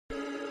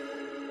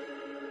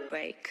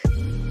break.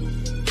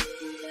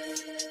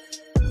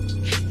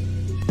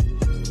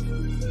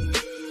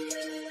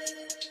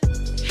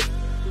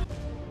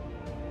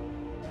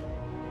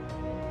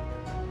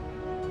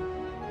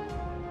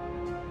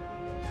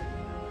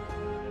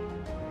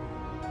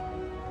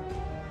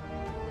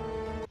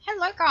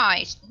 Hello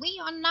guys, we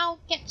are now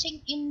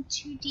getting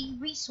into the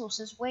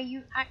resources where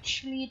you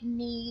actually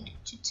need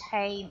to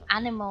tame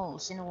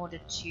animals in order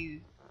to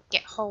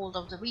get hold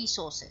of the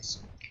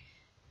resources.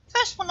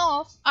 First one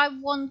off, I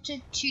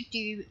wanted to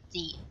do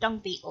the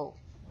Dungbeetle.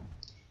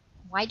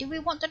 Why do we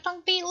want the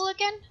Dungbeetle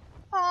again?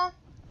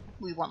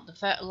 We want the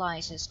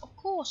fertilizers. Of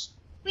course,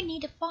 we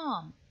need a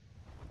farm.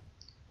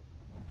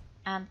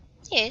 And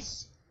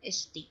this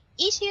is the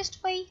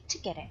easiest way to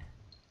get it.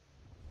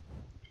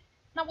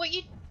 Now what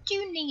you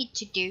do need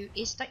to do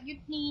is that you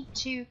need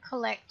to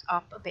collect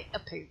up a bit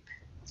of poop.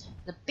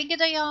 The bigger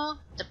they are,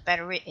 the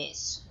better it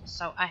is.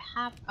 So I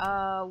have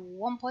a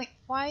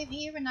 1.5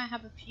 here and I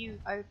have a few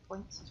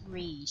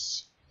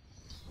 0.3s.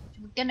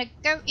 So we're gonna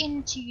go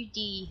into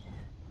the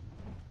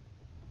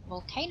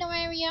volcano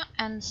area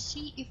and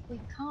see if we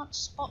can't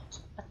spot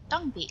a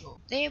Dungbeetle.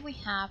 There we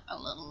have a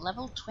little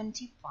level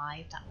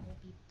 25, that will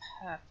be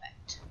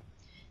perfect.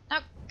 Now,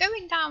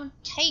 going down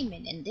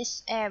taming in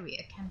this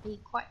area can be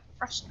quite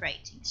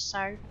frustrating,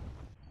 so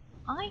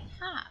I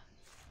have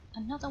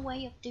another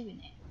way of doing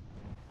it.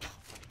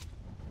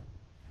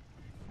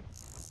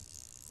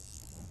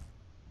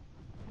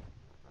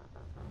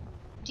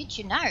 Did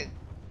you know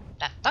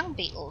that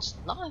Dungbeetles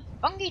love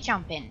bungee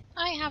jumping?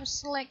 I have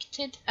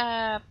selected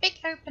a big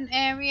open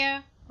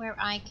area where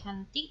I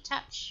can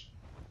detach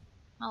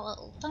my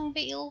little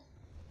Dungbeetle.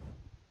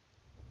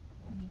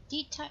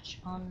 Detach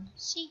on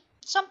C.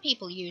 Some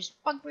people use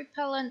bug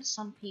repellent,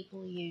 some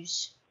people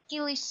use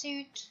ghillie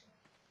suit.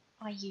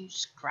 I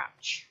use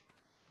crouch.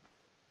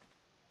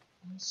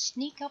 And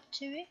sneak up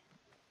to it.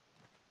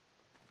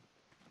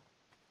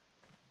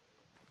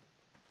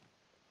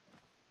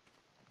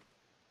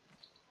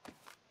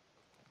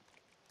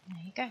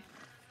 There you go.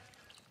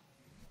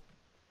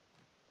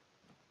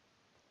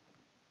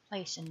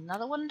 Place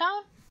another one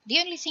down. The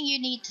only thing you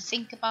need to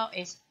think about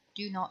is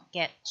do not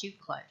get too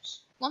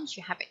close. Once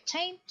you have it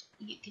tamed,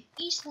 you can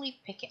easily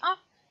pick it up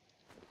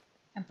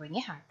and bring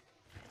it home.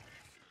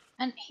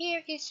 And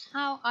here is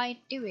how I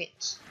do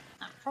it.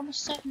 Now, from a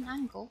certain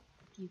angle,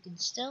 you can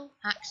still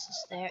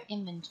access their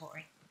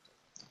inventory.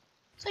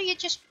 So you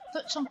just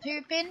put some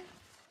poop in.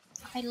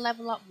 I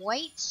level up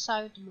weight,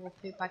 so the more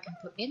poop I can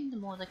put in, the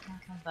more they can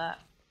convert.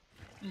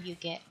 And you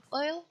get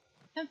oil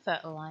and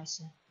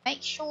fertilizer.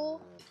 Make sure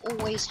you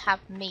always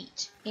have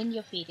meat in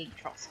your feeding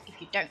trough.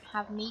 If you don't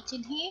have meat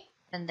in here,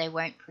 then they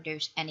won't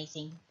produce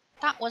anything.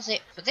 That was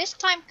it for this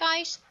time,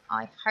 guys.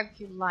 I hope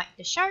you liked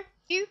the show.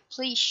 If you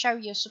please show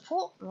your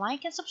support,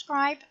 like and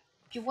subscribe.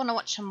 If you want to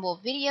watch some more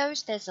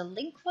videos, there's a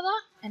link for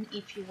that. And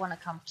if you want to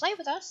come play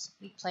with us,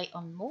 we play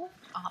on more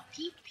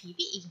RP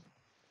PvE.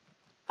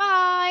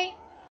 Bye!